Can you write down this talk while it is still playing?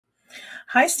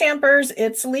Hi Stampers,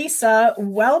 it's Lisa.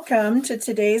 Welcome to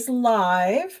today's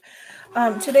live.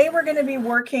 Today we're going to be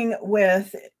working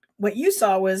with what you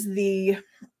saw was the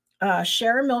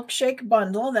Share A Milkshake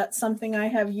bundle. That's something I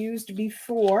have used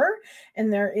before,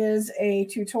 and there is a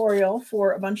tutorial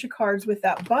for a bunch of cards with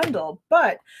that bundle.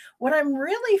 But what I'm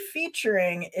really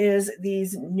featuring is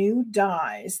these new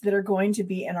dies that are going to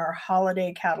be in our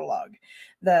holiday catalog,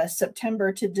 the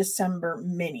September to December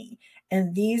mini.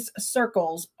 And these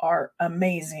circles are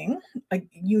amazing.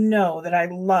 You know that I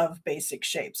love basic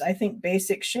shapes. I think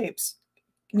basic shapes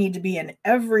need to be in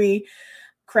every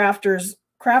crafter's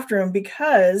craft room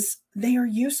because they are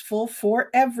useful for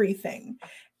everything.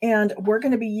 And we're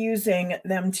going to be using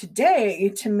them today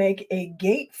to make a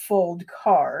gatefold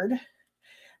card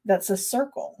that's a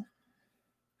circle.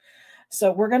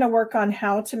 So we're going to work on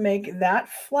how to make that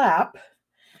flap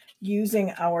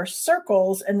using our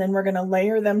circles, and then we're going to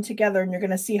layer them together, and you're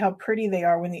going to see how pretty they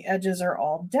are when the edges are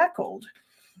all deckled.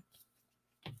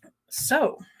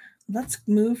 So let's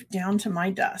move down to my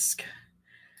desk.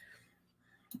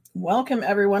 Welcome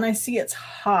everyone. I see it's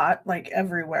hot like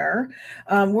everywhere.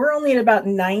 We're only at about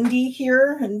 90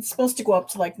 here, and it's supposed to go up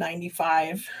to like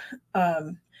 95.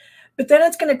 But then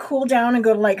it's going to cool down and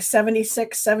go to like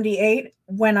 76, 78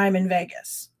 when I'm in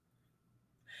Vegas.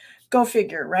 Go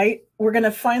figure, right? We're going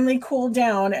to finally cool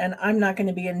down and I'm not going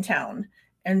to be in town.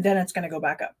 And then it's going to go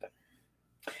back up.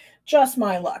 Just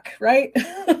my luck, right?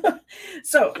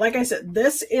 So, like I said,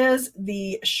 this is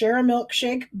the Share A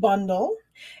Milkshake bundle.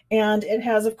 And it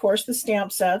has, of course, the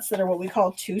stamp sets that are what we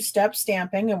call two-step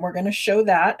stamping. And we're going to show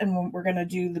that. And we're going to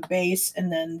do the base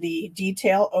and then the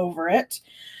detail over it.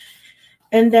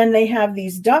 And then they have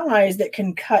these dies that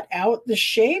can cut out the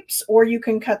shapes, or you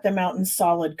can cut them out in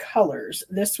solid colors.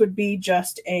 This would be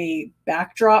just a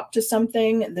backdrop to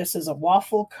something. This is a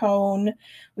waffle cone.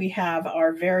 We have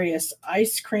our various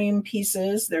ice cream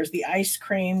pieces. There's the ice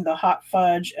cream, the hot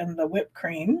fudge, and the whipped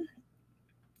cream.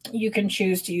 You can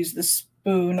choose to use the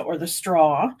spoon or the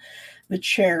straw, the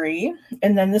cherry,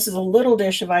 and then this is a little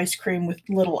dish of ice cream with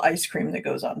little ice cream that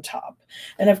goes on top.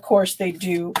 And of course, they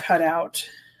do cut out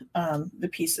the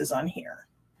pieces on here.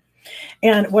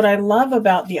 And what I love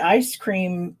about the ice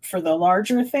cream for the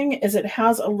larger thing is it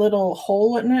has a little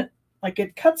hole in it, like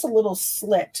it cuts a little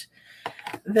slit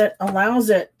that allows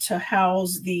it to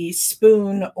house the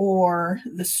spoon or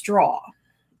the straw,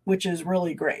 which is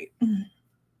really great.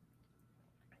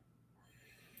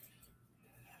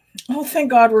 Oh, thank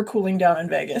God we're cooling down in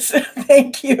Vegas.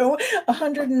 Thank you.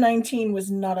 119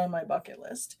 was not on my bucket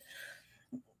list.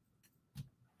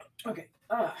 Okay.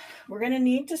 We're going to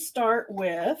need to start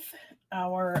with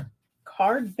our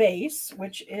card base,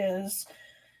 which is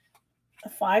a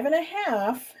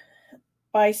 5.5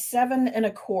 by 7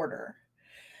 1/4.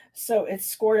 So it's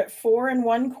scored at 4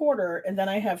 1/4, and then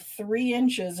I have 3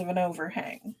 inches of an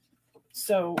overhang.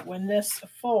 So when this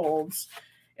folds,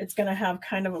 it's going to have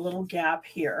kind of a little gap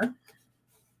here.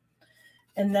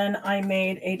 And then I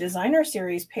made a designer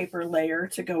series paper layer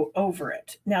to go over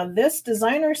it. Now this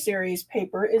designer series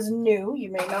paper is new.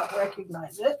 You may not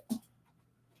recognize it.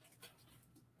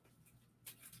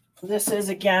 This is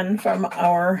again from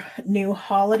our new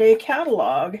holiday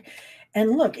catalog.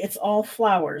 And look, it's all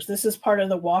flowers. This is part of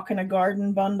the Walk in a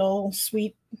Garden bundle,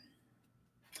 sweet.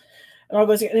 It all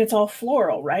goes, and it's all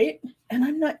floral, right? And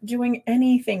I'm not doing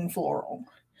anything floral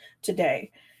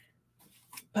today.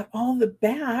 But all the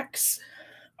backs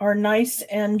are nice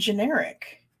and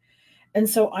generic. And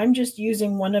so I'm just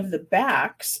using one of the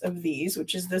backs of these,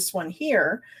 which is this one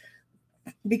here,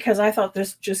 because I thought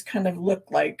this just kind of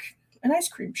looked like an ice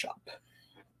cream shop.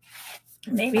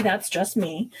 Maybe that's just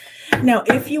me. Now,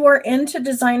 if you are into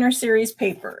designer series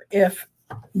paper, if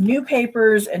new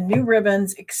papers and new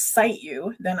ribbons excite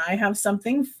you, then I have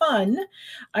something fun.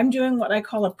 I'm doing what I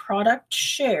call a product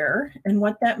share. And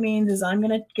what that means is I'm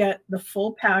going to get the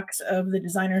full packs of the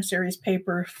designer series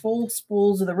paper, full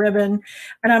spools of the ribbon,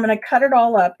 and I'm going to cut it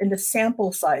all up into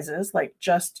sample sizes, like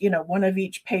just, one of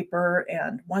each paper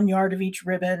and 1 yard of each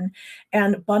ribbon,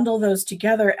 and bundle those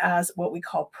together as what we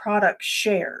call product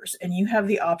shares. And you have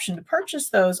the option to purchase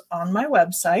those on my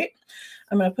website.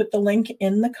 I'm going to put the link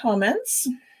in the comments.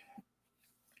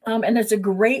 And it's a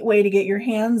great way to get your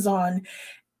hands on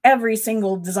every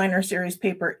single designer series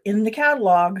paper in the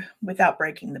catalog without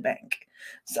breaking the bank.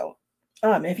 So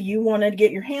if you want to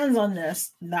get your hands on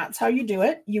this, that's how you do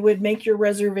it. You would make your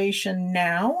reservation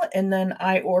now, and then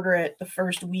I order it the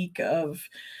first week of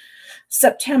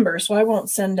September. So I won't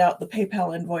send out the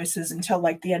PayPal invoices until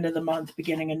like the end of the month,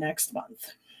 beginning of next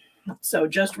month. So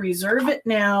just reserve it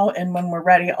now, and when we're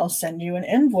ready, I'll send you an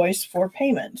invoice for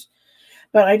payment.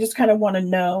 but I just kind of want to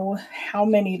know how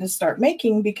many to start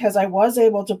making because I was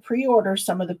able to pre-order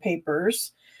some of the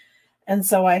papers. And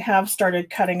so I have started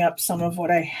cutting up some of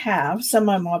what I have. Some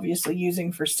I'm obviously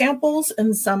using for samples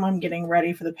and some I'm getting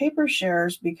ready for the paper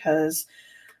shares because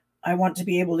I want to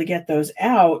be able to get those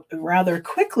out rather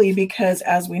quickly because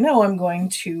as we know, I'm going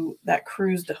to that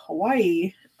cruise to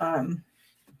Hawaii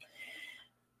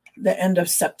the end of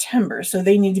September. So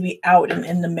they need to be out and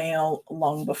in the mail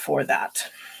long before that.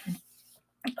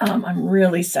 I'm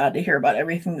really sad to hear about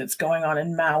everything that's going on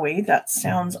in Maui. That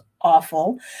sounds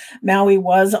awful. Maui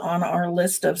was on our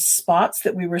list of spots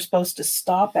that we were supposed to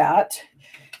stop at.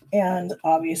 And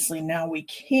obviously now we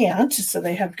can't. So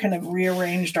they have kind of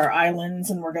rearranged our islands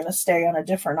and we're going to stay on a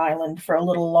different island for a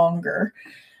little longer.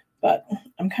 But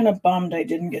I'm kind of bummed I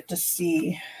didn't get to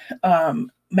see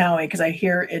Maui because I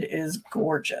hear it is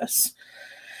gorgeous.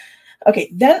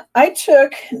 Okay, then I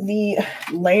took the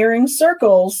layering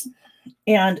circles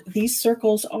and these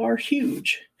circles are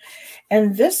huge.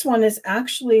 And this one is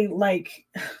actually like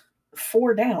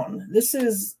 4 down. This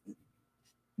is,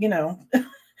 you know,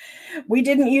 we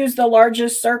didn't use the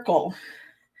largest circle.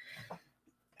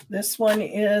 This one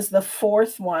is the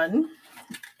 4th one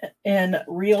in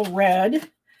real red.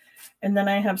 And then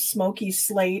I have smoky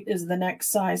slate is the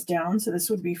next size down. So this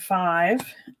would be 5.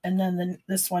 And then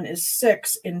this one is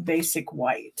 6 in basic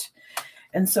white.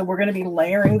 And so we're going to be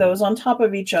layering those on top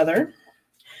of each other.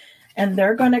 And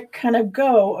they're going to kind of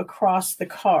go across the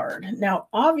card. Now,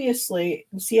 obviously,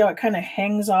 see how it kind of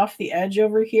hangs off the edge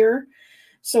over here?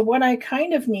 So what I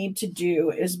kind of need to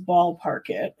do is ballpark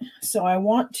it. So I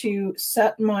want to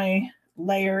set my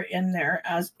layer in there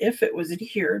as if it was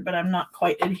adhered, but I'm not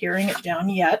quite adhering it down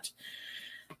yet.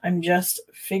 I'm just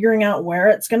figuring out where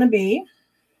it's going to be.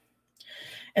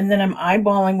 And then I'm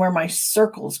eyeballing where my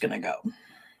circle is going to go.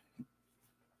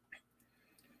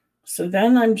 So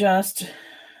then I'm just,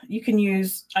 you can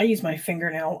use, I use my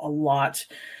fingernail a lot,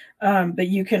 but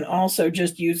you can also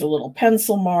just use a little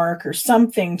pencil mark or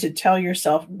something to tell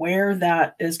yourself where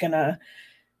that is going to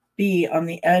be on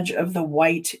the edge of the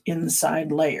white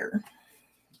inside layer.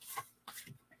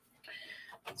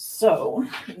 So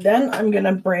then I'm going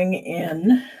to bring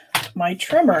in my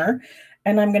trimmer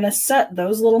and I'm going to set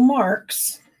those little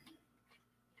marks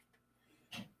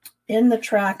in the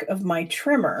track of my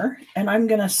trimmer and I'm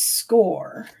going to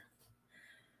score.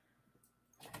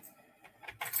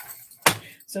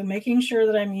 So making sure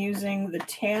that I'm using the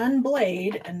tan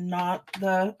blade and not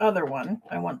the other one.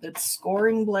 I want the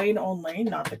scoring blade only,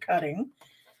 not the cutting.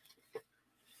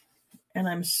 And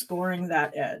I'm scoring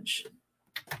that edge.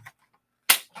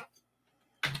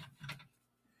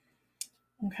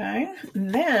 Okay,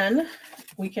 then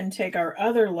we can take our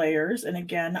other layers and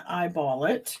again eyeball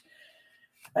it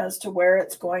as to where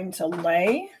it's going to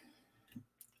lay.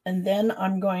 And then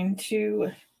I'm going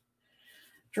to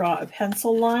draw a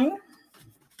pencil line.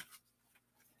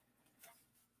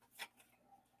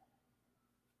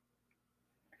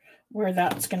 Where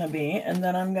that's going to be. And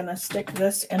then I'm going to stick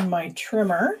this in my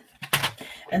trimmer.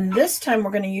 And this time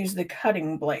we're going to use the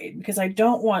cutting blade because I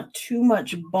don't want too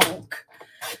much bulk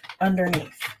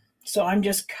underneath. So I'm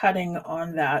just cutting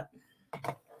on that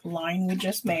line we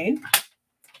just made.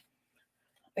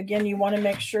 Again, you want to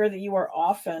make sure that you are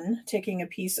often taking a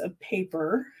piece of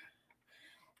paper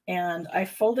and I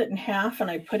fold it in half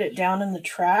and I put it down in the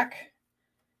track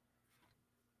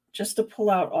just to pull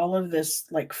out all of this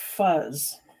like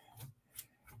fuzz.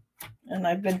 And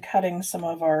I've been cutting some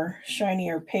of our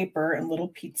shinier paper and little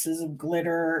pieces of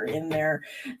glitter in there,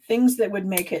 things that would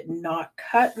make it not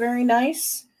cut very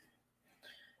nice.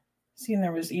 See, and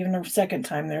there was even a second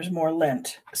time there's more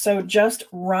lint. So just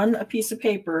run a piece of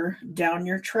paper down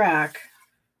your track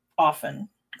often,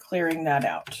 clearing that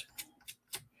out.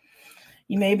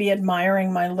 You may be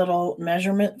admiring my little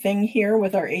measurement thing here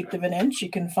with our 1/8 of an inch. You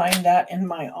can find that in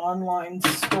my online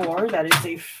store. That is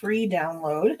a free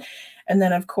download. And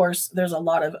then, of course, there's a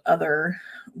lot of other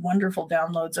wonderful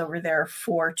downloads over there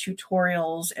for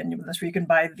tutorials. And that's where you can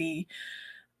buy the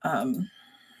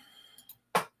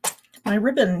my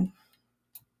ribbon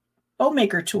bow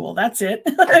maker tool. That's it.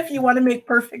 If you want to make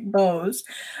perfect bows.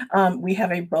 We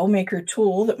have a bow maker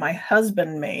tool that my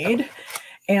husband made.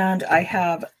 And I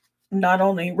have not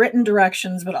only written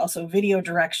directions, but also video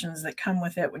directions that come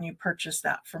with it when you purchase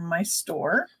that from my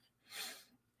store.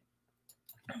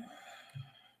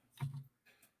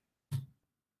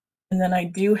 And then I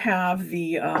do have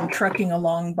the Trucking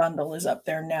Along bundle is up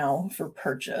there now for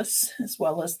purchase, as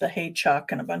well as the Hey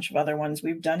Chuck and a bunch of other ones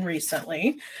we've done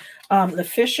recently. The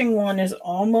fishing one is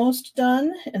almost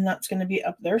done, and that's going to be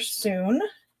up there soon.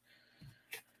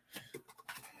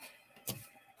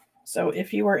 So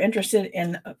if you are interested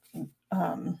in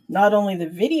not only the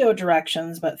video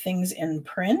directions, but things in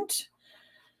print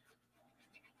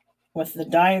with the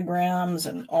diagrams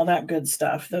and all that good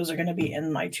stuff. Those are going to be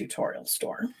in my tutorial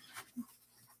store.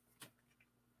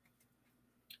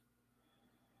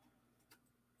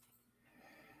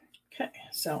 Okay,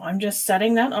 so I'm just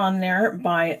setting that on there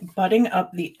by butting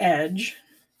up the edge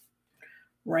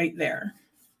right there.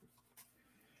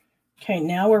 Okay,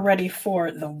 now we're ready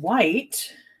for the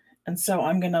white. And so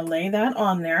I'm going to lay that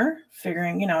on there,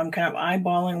 figuring, you know, I'm kind of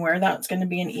eyeballing where that's going to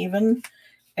be an even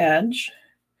edge.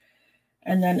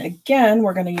 And then again,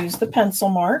 we're going to use the pencil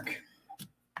mark.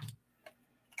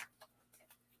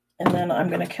 And then I'm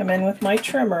going to come in with my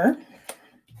trimmer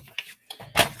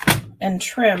and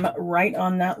trim right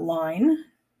on that line.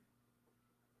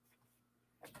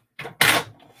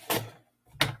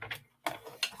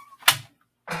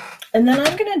 And then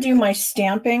I'm going to do my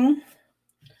stamping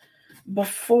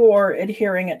before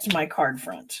adhering it to my card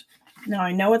front. Now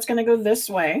I know it's going to go this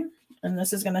way, and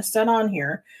this is going to set on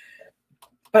here,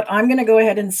 but I'm going to go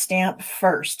ahead and stamp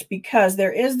first because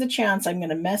there is the chance I'm going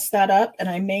to mess that up and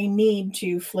I may need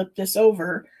to flip this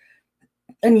over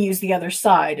and use the other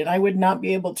side. And I would not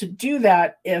be able to do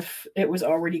that if it was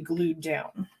already glued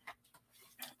down.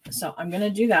 So I'm going to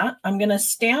do that. I'm going to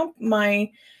stamp my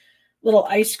little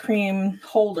ice cream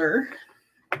holder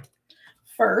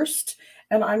first.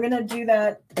 And I'm going to do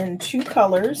that in 2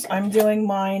 colors. I'm doing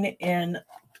mine in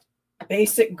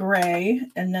basic gray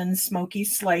and then smoky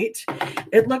slate.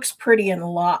 It looks pretty in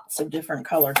lots of different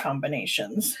color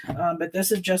combinations, but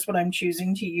this is just what I'm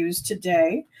choosing to use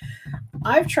today.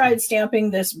 I've tried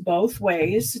stamping this both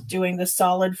ways, doing the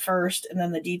solid first and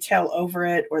then the detail over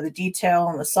it, or the detail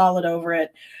and the solid over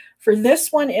it. For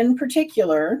this one in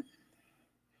particular,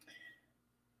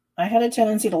 I had a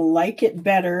tendency to like it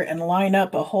better and line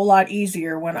up a whole lot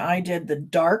easier when I did the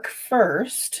dark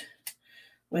first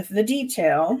with the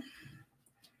detail.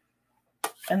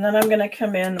 And then I'm going to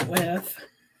come in with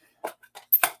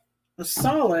the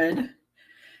solid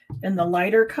in the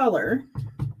lighter color.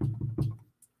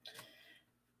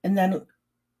 And then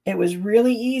it was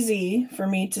really easy for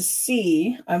me to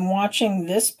see. I'm watching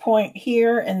this point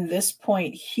here and this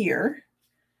point here,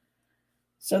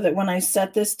 so that when I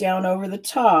set this down over the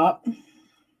top,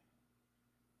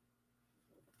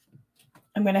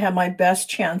 I'm going to have my best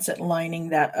chance at lining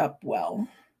that up well.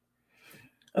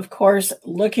 Of course,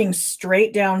 looking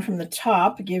straight down from the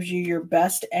top gives you your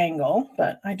best angle,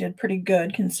 but I did pretty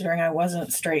good considering I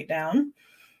wasn't straight down.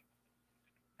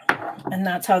 And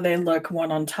that's how they look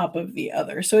one on top of the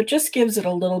other. So it just gives it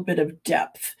a little bit of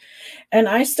depth. And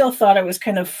I still thought it was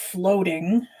kind of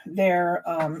floating there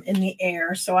in the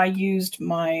air. So I used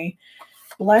my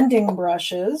blending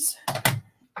brushes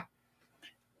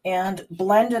and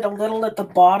blended a little at the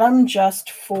bottom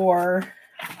just for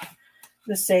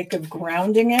the sake of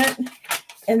grounding it.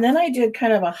 And then I did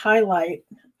kind of a highlight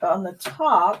on the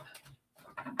top.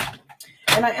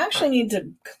 And I actually need to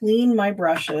clean my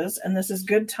brushes, and this is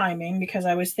good timing because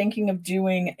I was thinking of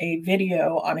doing a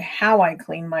video on how I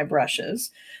clean my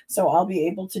brushes. So I'll be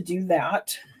able to do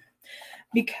that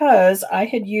because I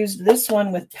had used this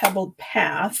one with Pebbled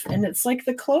Path, and it's like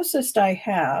the closest I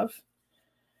have.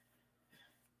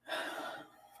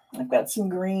 I've got some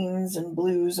greens and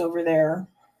blues over there,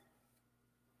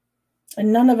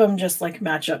 and none of them just like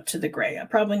match up to the gray. I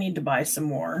probably need to buy some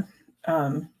more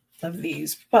of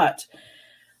these, but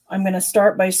I'm going to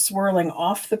start by swirling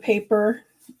off the paper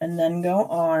and then go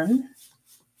on.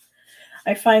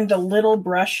 I find the little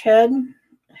brush head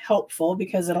helpful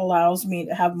because it allows me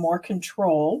to have more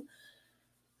control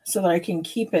so that I can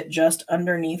keep it just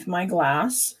underneath my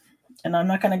glass. And I'm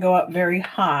not going to go up very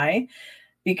high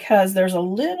because there's a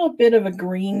little bit of a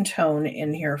green tone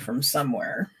in here from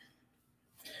somewhere.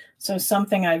 So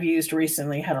something I've used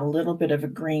recently had a little bit of a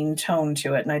green tone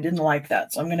to it, and I didn't like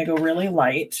that. So I'm going to go really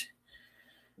light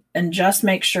and just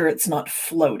make sure it's not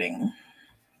floating.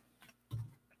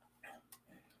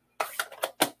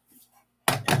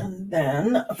 And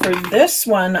then for this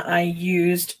one, I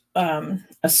used a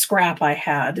scrap I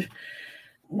had.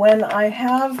 When I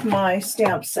have my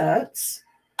stamp sets,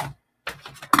 and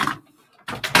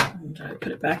I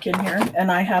put it back in here,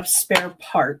 and I have spare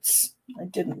parts. I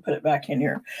didn't put it back in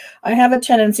here. I have a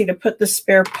tendency to put the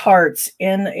spare parts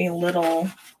in a little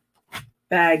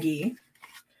baggie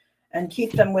and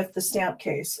keep them with the stamp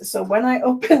case. So when I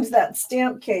opened that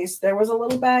stamp case, there was a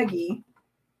little baggie,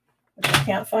 which I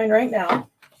can't find right now,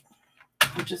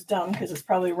 which is dumb because it's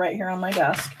probably right here on my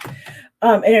desk.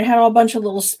 And it had a bunch of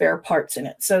little spare parts in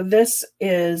it. So this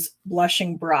is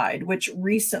Blushing Bride, which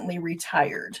recently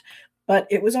retired, but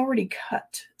it was already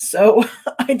cut. So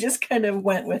I just kind of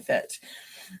went with it.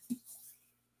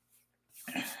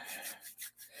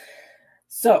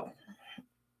 So,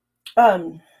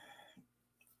 I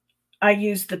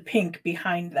used the pink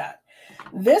behind that.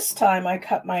 This time I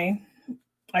cut my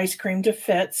ice cream to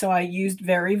fit, so I used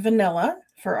Very Vanilla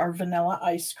for our vanilla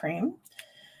ice cream.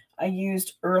 I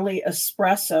used Early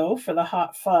Espresso for the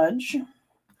hot fudge,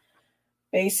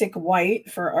 Basic White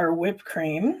for our whipped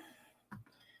cream,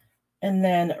 and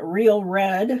then Real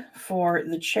Red for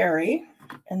the cherry.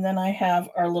 And then I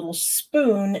have our little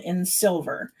spoon in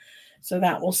silver, so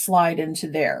that will slide into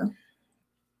there.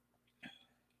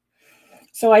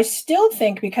 So I still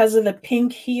think because of the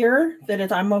pink here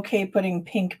that I'm okay putting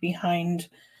pink behind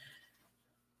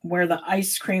where the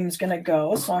ice cream is going to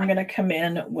go. So I'm going to come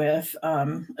in with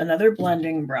another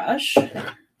blending brush.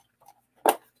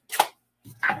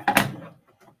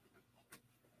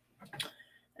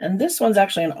 And this one's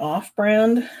actually an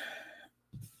off-brand.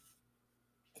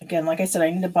 Again, like I said,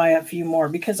 I need to buy a few more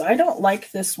because I don't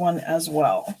like this one as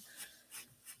well.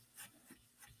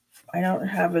 I don't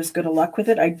have as good a luck with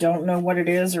it. I don't know what it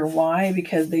is or why,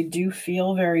 because they do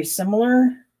feel very similar.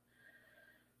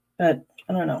 But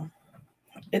I don't know.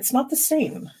 It's not the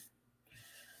same.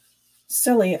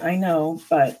 Silly, I know,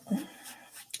 but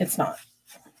it's not.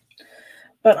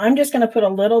 But I'm just going to put a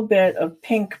little bit of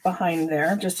pink behind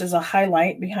there, just as a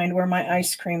highlight behind where my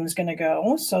ice cream is going to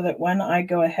go, so that when I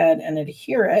go ahead and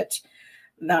adhere it,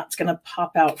 that's going to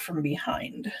pop out from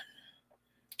behind,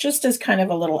 just as kind of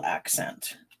a little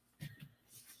accent.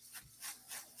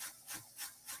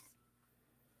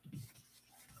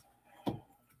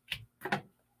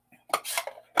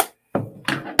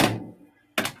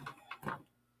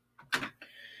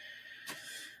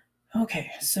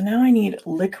 Okay, so now I need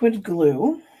liquid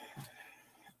glue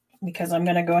because I'm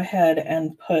going to go ahead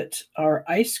and put our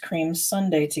ice cream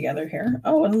sundae together here.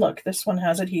 Oh, and look, this one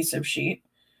has adhesive sheet.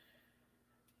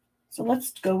 So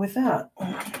let's go with that.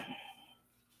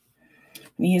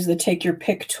 Use the Take Your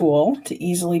Pick tool to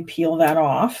easily peel that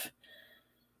off.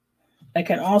 I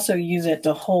can also use it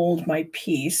to hold my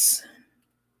piece,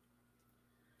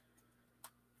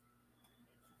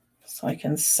 so I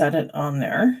can set it on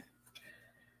there.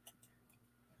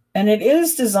 And it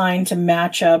is designed to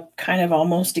match up kind of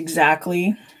almost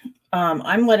exactly.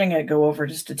 I'm letting it go over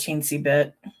just a teensy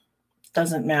bit.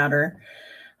 Doesn't matter.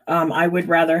 I would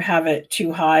rather have it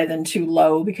too high than too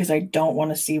low because I don't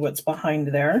want to see what's behind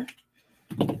there.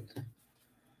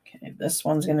 Okay, this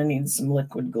one's going to need some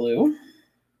liquid glue.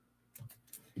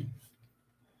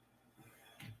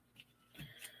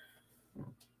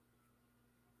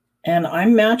 And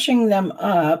I'm matching them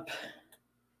up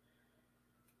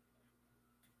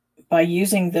by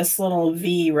using this little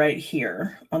V right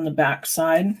here on the back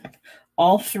side.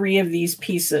 All three of these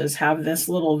pieces have this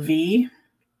little V.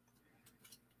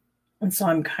 And so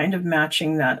I'm kind of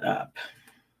matching that up.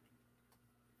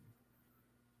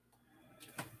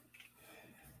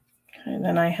 And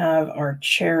then I have our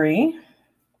cherry.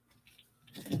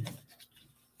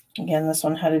 Again, this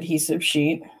one had adhesive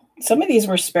sheet. Some of these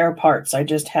were spare parts I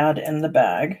just had in the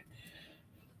bag.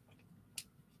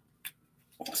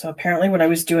 So apparently what I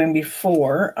was doing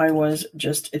before, I was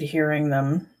just adhering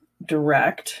them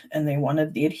direct, and they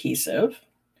wanted the adhesive.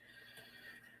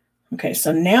 Okay,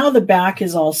 so now the back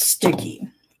is all sticky,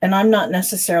 and I'm not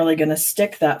necessarily going to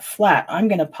stick that flat. I'm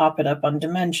going to pop it up on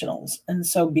dimensionals. And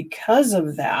so because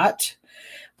of that,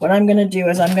 what I'm going to do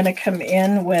is I'm going to come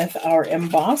in with our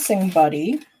embossing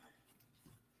buddy,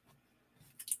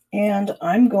 and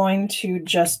I'm going to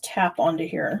just tap onto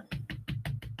here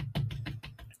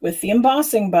with the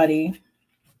embossing buddy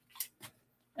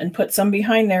and put some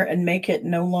behind there and make it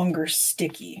no longer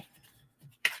sticky.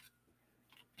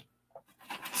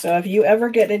 So if you ever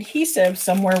get adhesive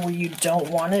somewhere where you don't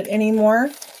want it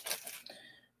anymore,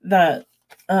 the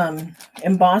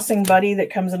embossing buddy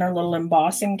that comes in our little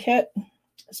embossing kit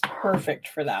is perfect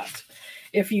for that.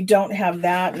 If you don't have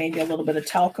that, maybe a little bit of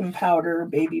talcum powder,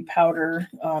 baby powder,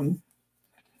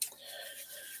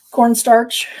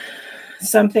 cornstarch,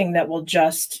 something that will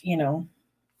just, you know,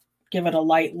 give it a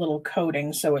light little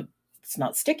coating so it's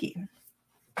not sticky.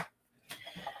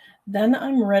 Then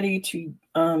I'm ready to,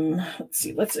 let's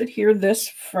see, let's adhere this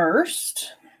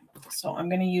first. So I'm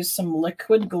going to use some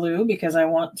liquid glue because I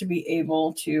want to be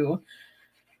able to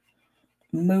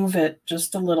move it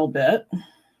just a little bit.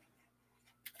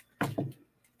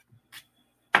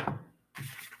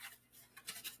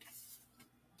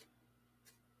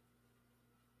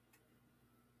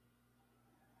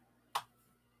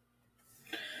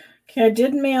 Okay, I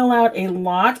did mail out a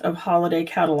lot of holiday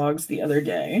catalogs the other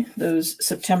day. Those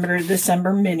September to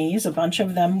December minis, a bunch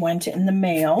of them went in the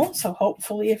mail. So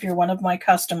hopefully if you're one of my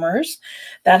customers,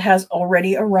 that has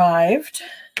already arrived.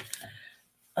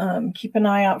 Keep an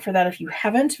eye out for that if you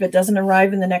haven't. If it doesn't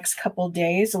arrive in the next couple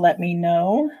days, let me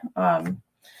know.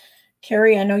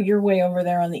 Carrie, I know you're way over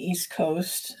there on the East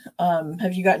Coast.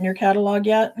 Have you gotten your catalog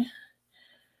yet?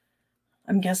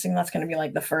 I'm guessing that's going to be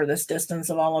like the furthest distance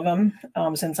of all of them,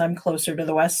 since I'm closer to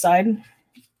the west side,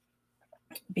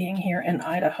 being here in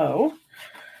Idaho.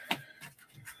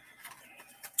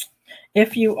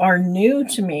 If you are new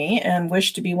to me and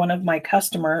wish to be one of my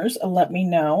customers, let me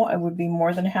know. I would be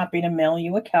more than happy to mail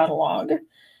you a catalog.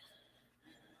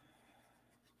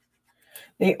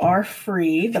 They are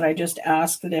free, but I just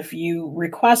ask that if you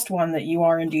request one, that you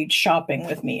are indeed shopping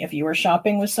with me. If you are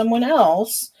shopping with someone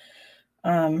else,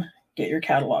 get your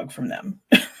catalog from them.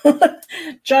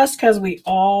 Just because we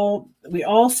all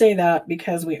say that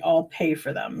because we all pay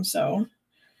for them. So,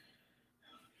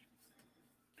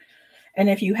 and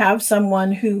if you have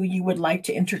someone who you would like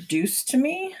to introduce to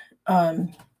me as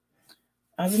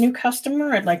a new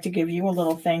customer, I'd like to give you a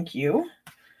little thank you,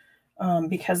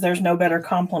 because there's no better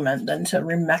compliment than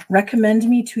to recommend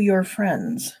me to your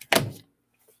friends.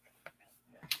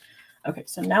 Okay,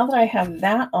 so now that I have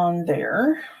that on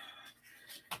there,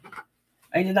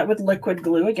 I did that with liquid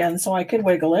glue again so I could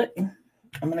wiggle it.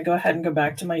 I'm going to go ahead and go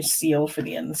back to my seal for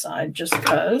the inside just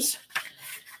because.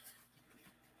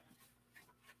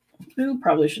 Ooh,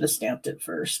 probably should have stamped it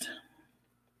first,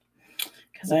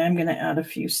 because I am going to add a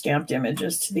few stamped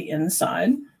images to the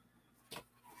inside.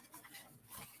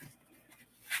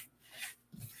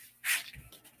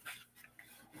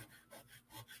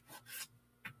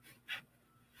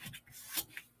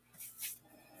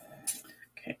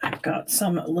 Okay, I've got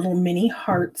some little mini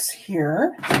hearts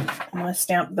here. I'm going to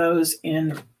stamp those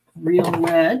in real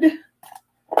red.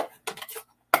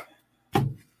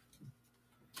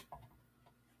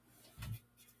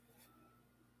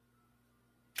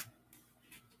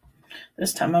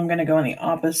 This time I'm going to go on the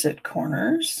opposite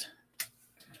corners.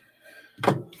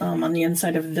 On the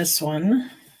inside of this one,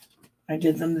 I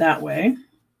did them that way.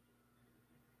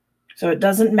 So it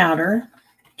doesn't matter,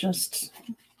 just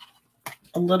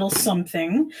a little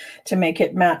something to make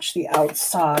it match the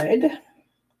outside,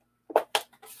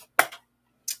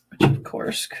 which of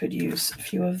course could use a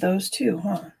few of those too,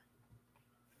 huh?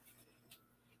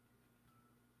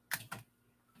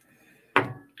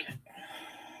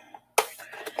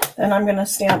 Then I'm going to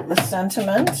stamp the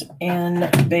sentiment in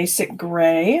basic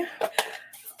gray.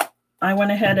 I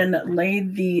went ahead and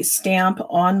laid the stamp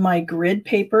on my grid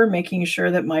paper, making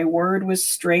sure that my word was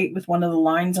straight with one of the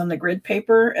lines on the grid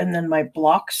paper, and then my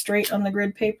block straight on the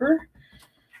grid paper.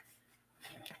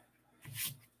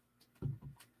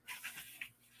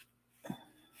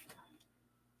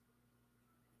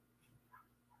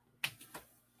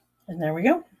 And there we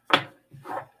go.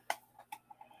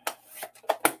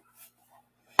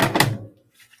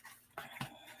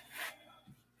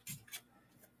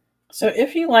 So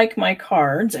if you like my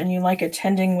cards and you like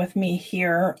attending with me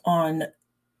here on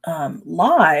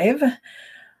live,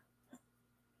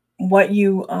 what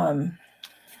you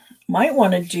might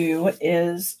want to do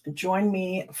is join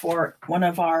me for one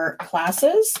of our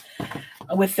classes.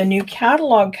 With the new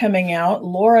catalog coming out,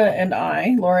 Laura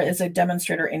is a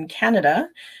demonstrator in Canada.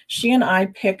 She and I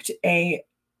picked a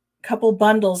couple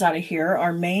bundles out of here.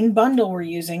 Our main bundle we're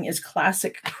using is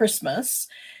Classic Christmas.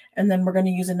 And then we're going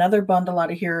to use another bundle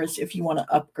out of here as if you want to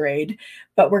upgrade.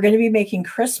 But we're going to be making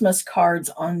Christmas cards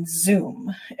on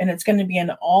Zoom. And it's going to be an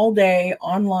all-day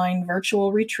online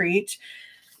virtual retreat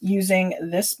using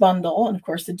this bundle. And, of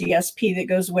course, the DSP that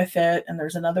goes with it. And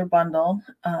there's another bundle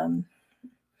that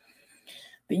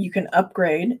you can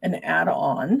upgrade and add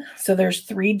on. So there's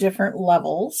 3 different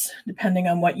levels depending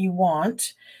on what you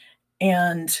want.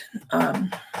 And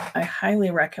I highly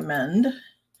recommend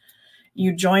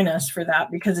you join us for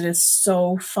that because it is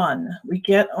so fun. We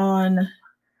get on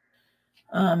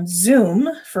Zoom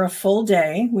for a full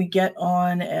day. We get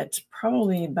on at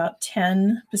probably about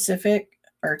 10 Pacific,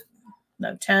 or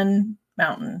no, 10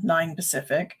 Mountain, 9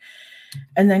 Pacific,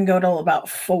 and then go till about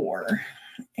 4.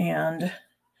 And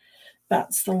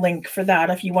that's the link for that.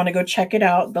 If you want to go check it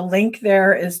out, the link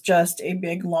there is just a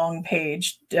big long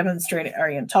page demonstrating,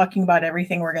 or talking about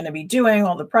everything we're going to be doing,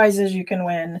 all the prizes you can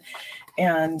win,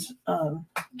 and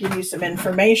give you some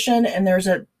information. And there's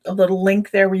a little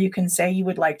link there where you can say you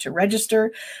would like to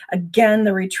register. Again,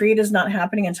 the retreat is not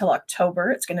happening until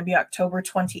October. It's going to be October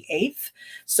 28th.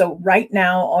 So right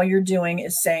now, all you're doing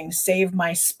is saying, save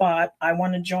my spot. I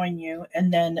want to join you.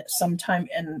 And then sometime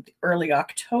in early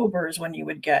October is when you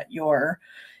would get your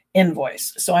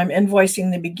invoice. So I'm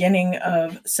invoicing the beginning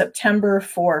of September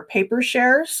for paper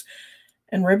shares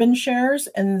and ribbon shares,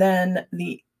 and then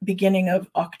the beginning of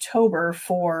October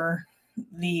for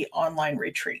the online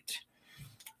retreat.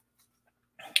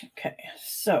 Okay,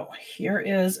 so here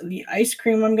is the ice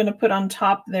cream I'm going to put on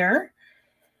top there.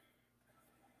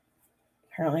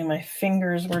 Apparently my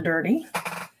fingers were dirty.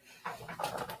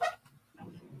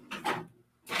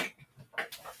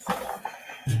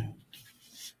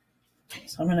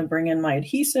 So I'm going to bring in my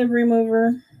adhesive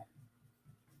remover.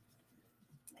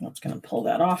 That's going to pull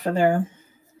that off of there.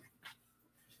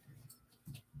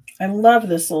 I love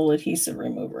this little adhesive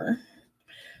remover.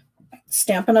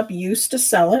 Stampin' Up used to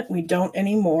sell it. We don't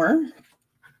anymore,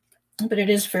 but it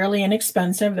is fairly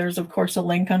inexpensive. There's, of course, a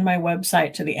link on my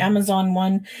website to the Amazon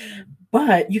one,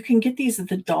 but you can get these at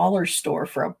the dollar store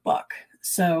for $1.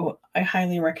 So I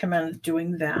highly recommend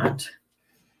doing that.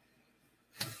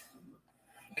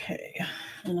 Okay,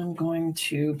 and I'm going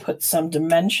to put some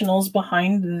dimensionals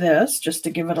behind this just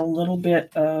to give it a little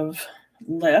bit of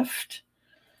lift.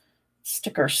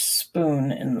 Stick our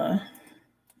spoon in the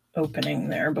opening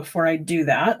there before I do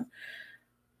that,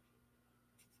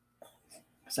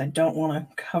 because I don't want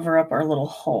to cover up our little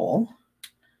hole.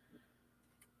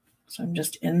 So I'm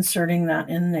just inserting that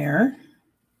in there.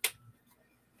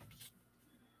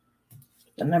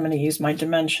 Then I'm going to use my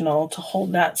dimensional to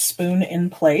hold that spoon in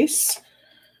place.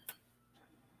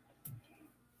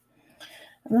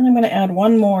 And then I'm going to add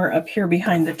one more up here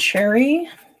behind the cherry,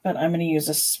 but I'm going to use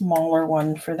a smaller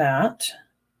one for that.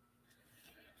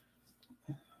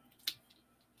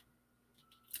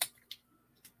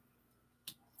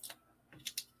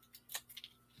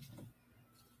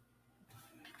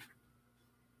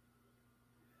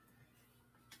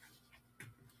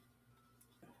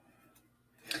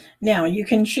 Now you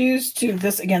can choose to,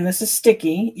 this is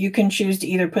sticky. You can choose to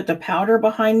either put the powder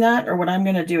behind that, or what I'm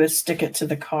going to do is stick it to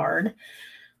the card.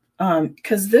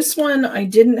 Because this one, I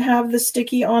didn't have the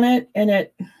sticky on it, and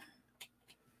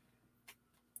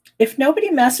if nobody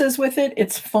messes with it,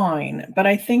 it's fine. But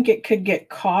I think it could get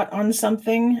caught on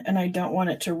something, and I don't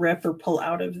want it to rip or pull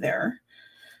out of there.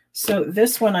 So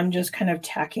this one, I'm just kind of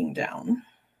tacking down.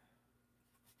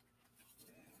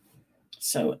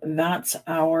 So that's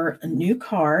our new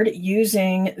card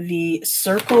using the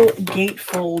Circle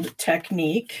Gatefold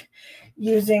technique,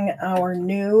 using our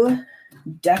new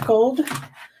Deckled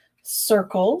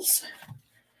circles,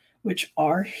 which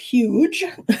are huge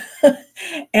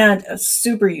and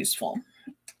super useful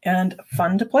and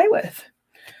fun to play with.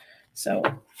 So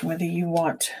whether you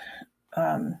want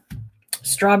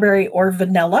strawberry or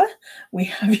vanilla, we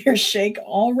have your shake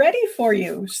all ready for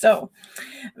you. So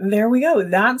there we go.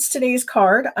 That's today's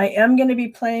card. I am going to be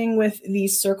playing with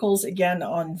these circles again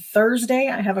on Thursday.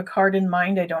 I have a card in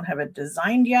mind. I don't have it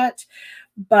designed yet,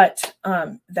 but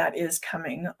that is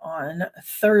coming on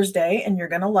Thursday, and you're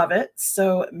going to love it.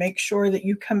 So make sure that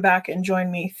you come back and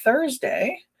join me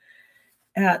Thursday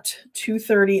at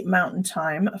 2:30 Mountain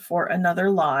Time for another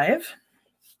live.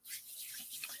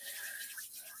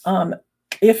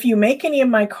 If you make any of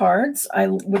my cards, I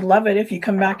would love it if you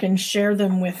come back and share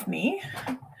them with me.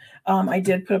 I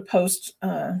did put a post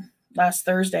last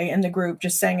Thursday in the group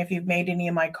just saying if you've made any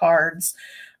of my cards,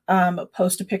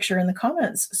 post a picture in the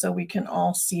comments so we can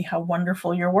all see how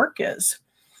wonderful your work is.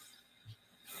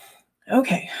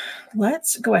 Okay,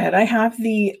 let's go ahead. I have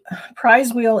the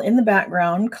prize wheel in the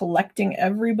background collecting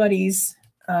everybody's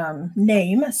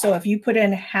name. So if you put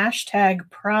in hashtag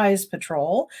prize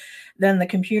patrol, then the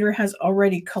computer has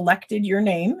already collected your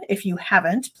name. If you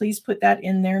haven't, please put that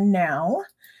in there now.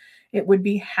 It would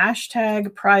be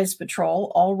hashtag prize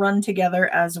patrol, all run together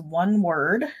as one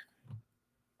word,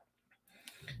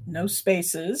 no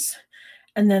spaces.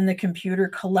 And then the computer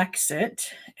collects it,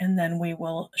 and then we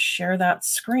will share that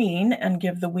screen and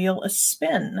give the wheel a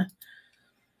spin.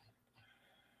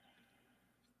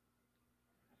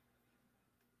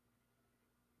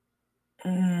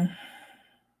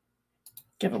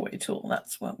 Giveaway tool,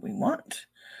 that's what we want.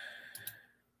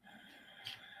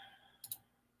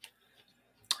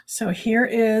 So here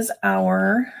is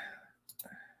our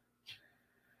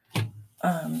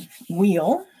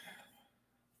wheel.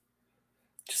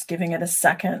 Just giving it a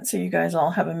second so you guys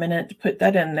all have a minute to put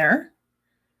that in there.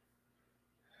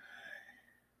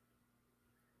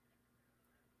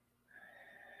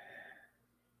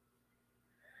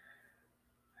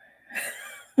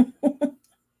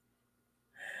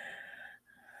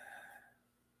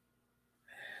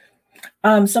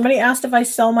 Somebody asked if I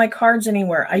sell my cards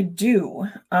anywhere. I do.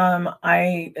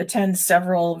 I attend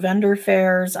several vendor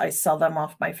fairs. I sell them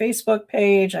off my Facebook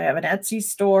page. I have an Etsy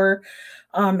store.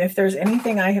 If there's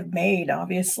anything I have made,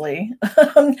 obviously.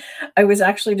 I was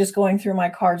actually just going through my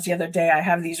cards the other day. I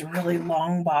have these really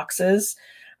long boxes,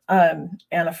 and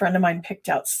a friend of mine picked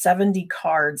out 70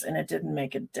 cards, and it didn't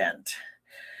make a dent.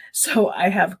 So I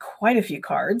have quite a few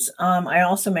cards. I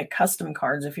also make custom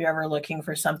cards if you're ever looking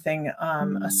for something,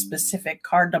 a specific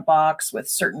card to box with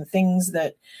certain things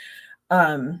that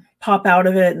pop out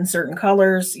of it in certain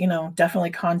colors, you know,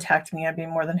 definitely contact me. I'd be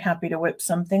more than happy to whip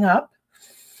something up.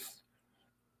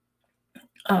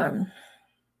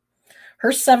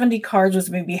 Her 70 cards was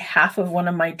maybe half of one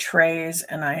of my trays,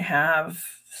 and I have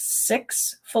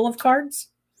 6 full of cards.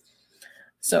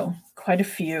 So quite a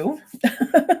few.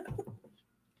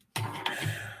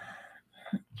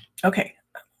 Okay,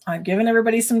 I've given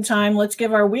everybody some time. Let's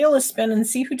give our wheel a spin and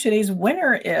see who today's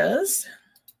winner is.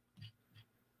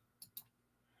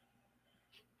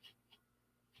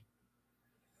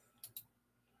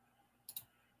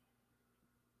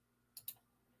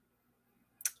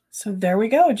 So there we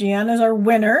go. Jeanne is our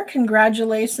winner.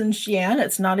 Congratulations, Jeanne.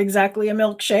 It's not exactly a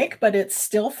milkshake, but it's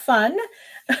still fun.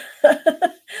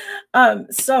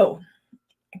 So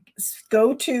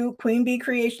go to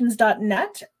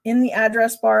queenbeecreations.net. In the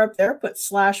address bar up there, put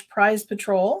 /prize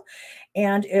patrol,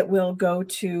 and it will go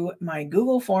to my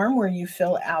Google form where you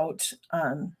fill out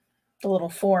the little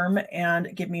form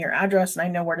and give me your address, and I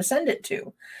know where to send it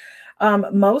to.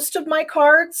 Most of my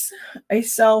cards I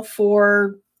sell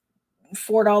for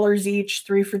 $4 each,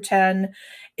 3 for $10.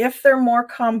 If they're more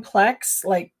complex,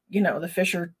 like, you know, the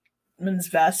Fisherman's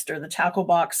Vest or the tackle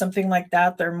box, something like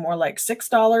that, they're more like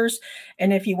 $6.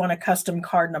 And if you want a custom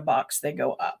card in a box, they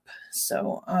go up.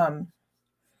 So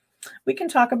we can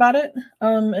talk about it.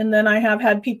 And then I have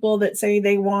had people that say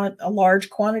they want a large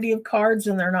quantity of cards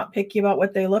and they're not picky about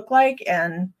what they look like.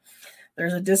 And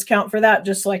there's a discount for that,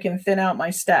 just so I can thin out my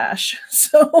stash.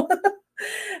 So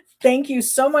thank you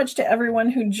so much to everyone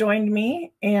who joined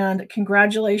me, and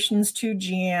congratulations to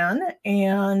Jeanne.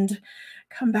 And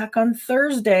come back on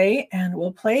Thursday and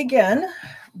we'll play again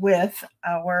with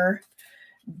our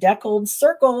Deckled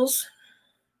Circles.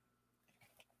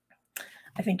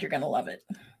 I think you're going to love it.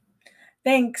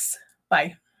 Thanks.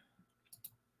 Bye.